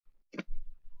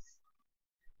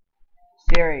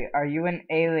Siri, are you an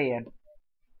alien?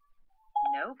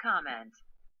 No comment.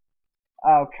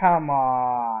 Oh, come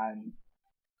on.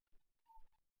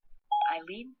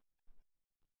 Eileen?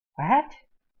 What?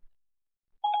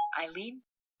 Eileen?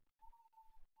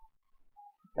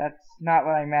 That's not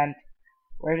what I meant.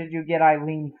 Where did you get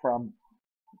Eileen from?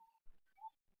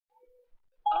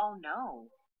 Oh no.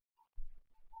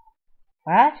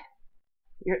 What?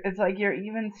 It's like you're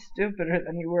even stupider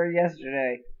than you were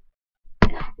yesterday.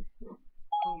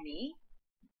 Who, me?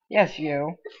 Yes,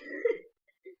 you.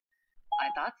 I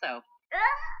thought so.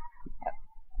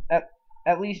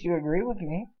 At least you agree with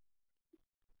me.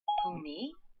 Who,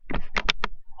 me?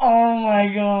 Oh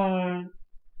my god.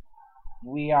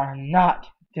 We are not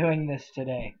doing this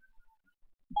today.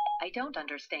 I don't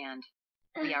understand.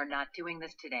 We are not doing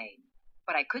this today.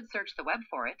 But I could search the web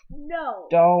for it. No.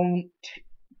 Don't.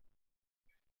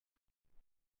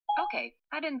 Okay,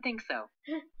 I didn't think so.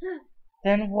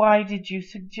 Then why did you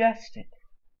suggest it?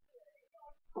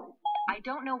 I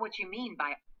don't know what you mean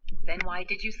by... Then why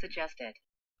did you suggest it?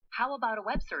 How about a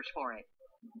web search for it?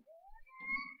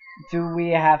 Do we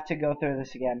have to go through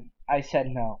this again? I said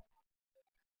no.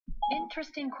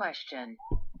 Interesting question.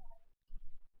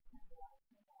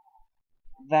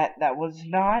 That was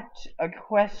not a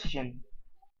question.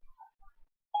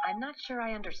 I'm not sure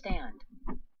I understand.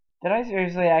 Did I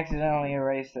seriously accidentally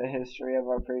erase the history of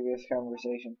our previous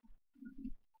conversation?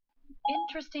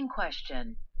 Interesting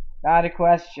question. Not a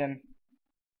question.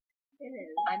 It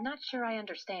is. I'm not sure I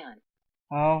understand.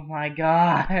 Oh my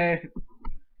god. You're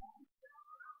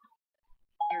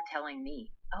telling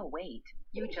me. Oh wait,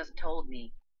 you just told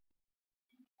me.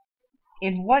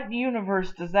 In what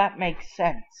universe does that make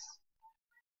sense?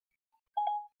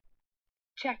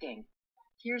 Checking.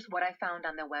 Here's what I found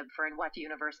on the web for in what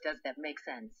universe does that make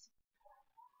sense.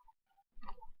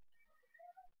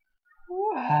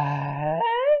 What?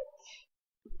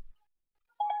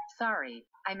 Sorry,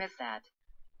 I missed that.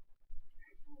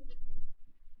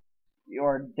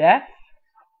 You're deaf,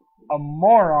 a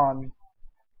moron,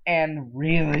 and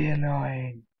really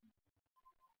annoying.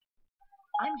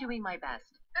 I'm doing my best.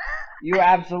 You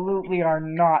absolutely are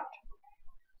not.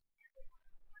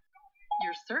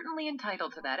 You're certainly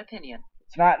entitled to that opinion.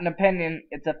 It's not an opinion,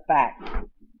 it's a fact.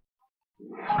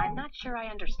 I'm not sure I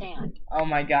understand. Oh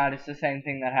my god, it's the same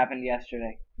thing that happened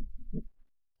yesterday.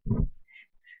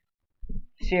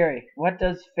 Siri, what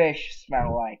does fish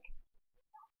smell like?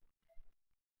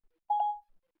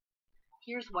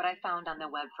 Here's what I found on the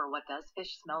web for what does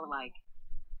fish smell like.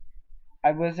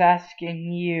 I was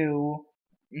asking you,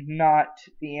 not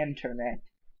the internet.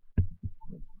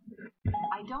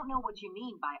 I don't know what you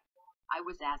mean by I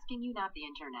was asking you, not the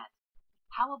internet.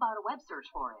 How about a web search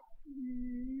for it?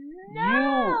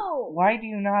 No. Why do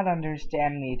you not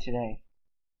understand me today?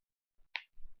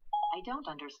 I don't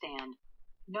understand.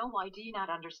 No, why do you not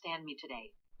understand me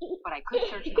today? But I could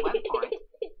search the web for it.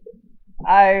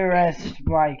 I rest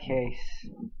my case.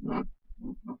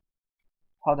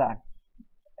 Hold on.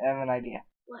 I have an idea.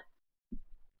 What?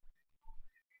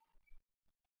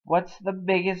 What's the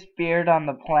biggest beard on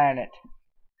the planet?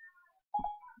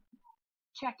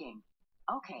 Checking.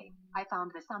 Okay, I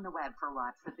found this on the web for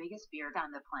what's the biggest beard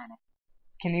on the planet.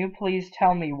 Can you please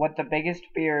tell me what the biggest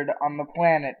beard on the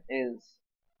planet is?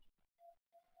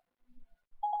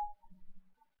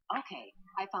 Okay,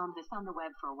 I found this on the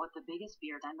web for what the biggest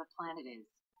beard on the planet is.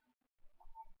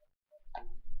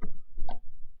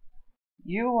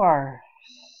 You are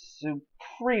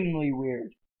supremely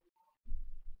weird.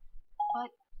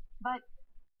 But,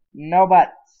 No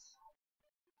buts.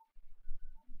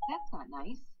 that's not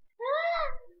nice.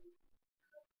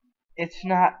 It's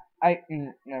not.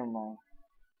 Never mind.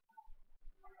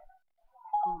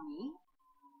 Who, me?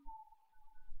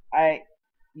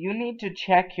 You need to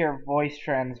check your voice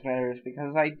transmitters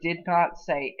because I did not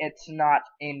say it's not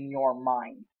in your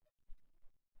mind.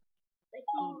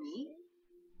 Who, me?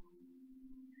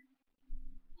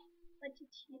 What did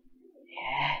you say?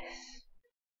 Yes.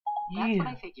 That's You. what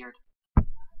I figured.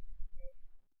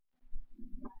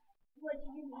 What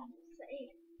do you mean to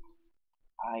say?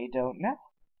 I don't know.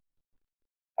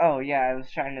 Oh yeah, I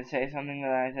was trying to say something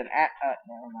that I said.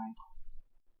 Never mind.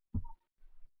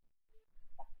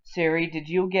 Siri, did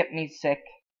you get me sick?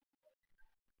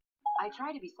 I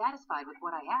try to be satisfied with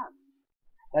what I have.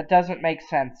 That doesn't make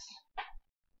sense.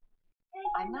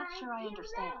 I'm not sure I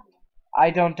understand.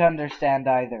 I don't understand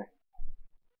either.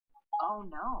 Oh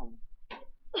no.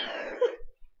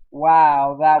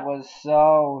 Wow, that was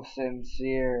so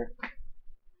sincere.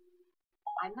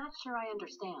 I'm not sure I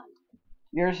understand.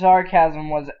 Your sarcasm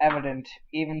was evident,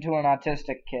 even to an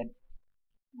autistic kid.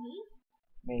 Me?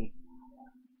 Me.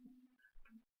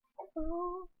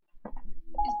 Oh.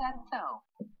 that so?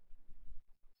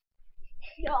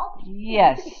 No.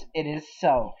 Yes, it is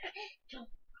so.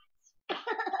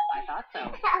 I thought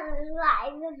so.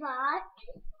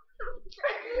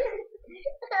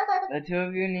 The two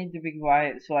of you need to be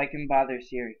quiet so I can bother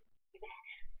Siri.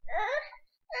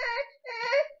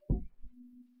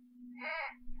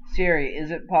 Siri,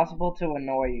 is it possible to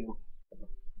annoy you?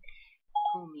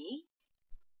 Who, me?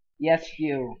 Yes,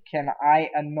 you. Can I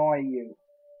annoy you?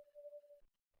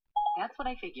 That's what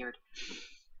I figured.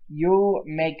 You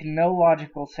make no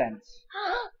logical sense.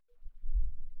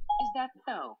 Is that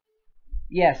so?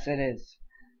 Yes, it is.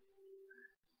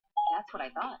 That's what I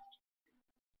thought.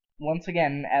 Once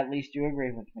again, at least you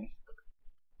agree with me.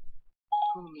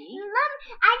 Who, me? Mom,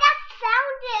 I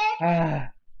just found it.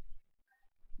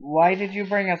 Why did you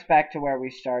bring us back to where we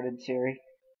started, Siri?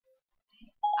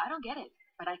 I don't get it,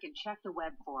 but I can check the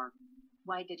web for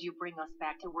why did you bring us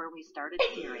back to where we started,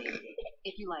 Siri?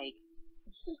 If you like.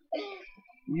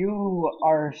 You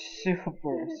are super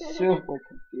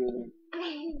confusing.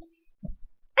 I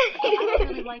don't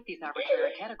really like these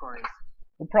arbitrary categories.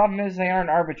 The problem is they aren't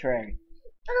arbitrary.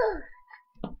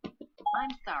 I'm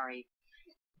sorry.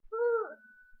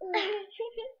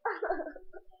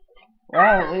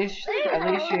 Well, at least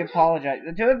she apologized.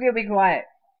 The two of you be quiet.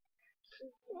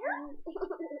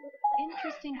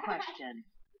 Interesting question.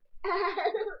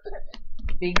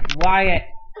 Be quiet.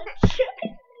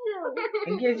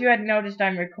 In case you hadn't noticed,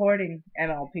 I'm recording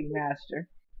NLP Master.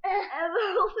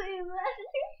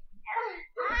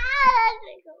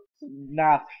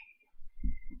 Enough.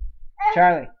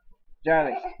 Charlie.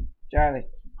 The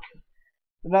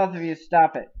both of you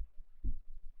stop it.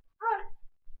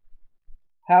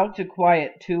 How to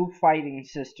quiet two fighting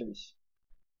sisters.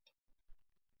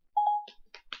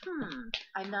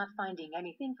 I'm not finding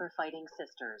anything for fighting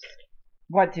sisters.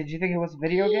 What, did you think it was a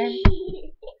video game?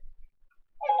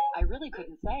 I really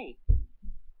couldn't say.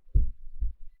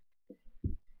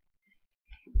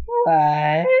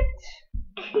 What?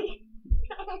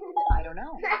 I don't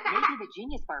know. Maybe the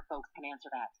Genius Bar folks can answer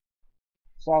that.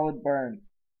 Solid burn.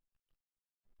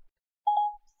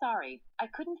 Sorry, I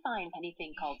couldn't find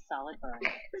anything called solid burn.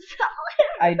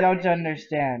 I don't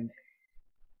understand.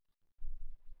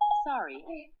 Sorry.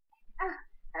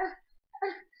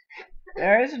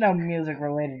 There is no music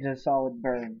related to solid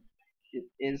burn.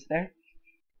 Is there?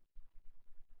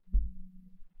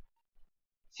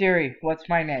 Siri, what's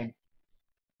my name?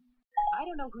 I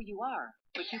don't know who you are,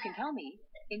 but you can tell me.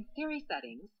 In Siri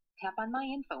settings, tap on my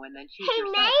info and then choose His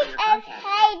yourself for name your is contact.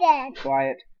 Hayden.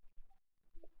 Quiet.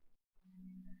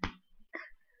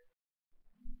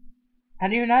 How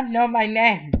do you not know my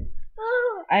name?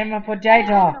 I am a I don't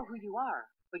potato. know who you are,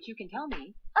 but you can tell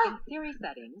me. In Siri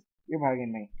settings, You're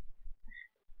bugging me.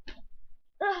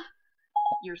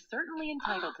 you're certainly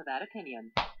entitled to that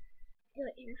opinion.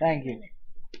 Thank you.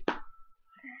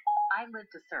 I live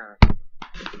to serve.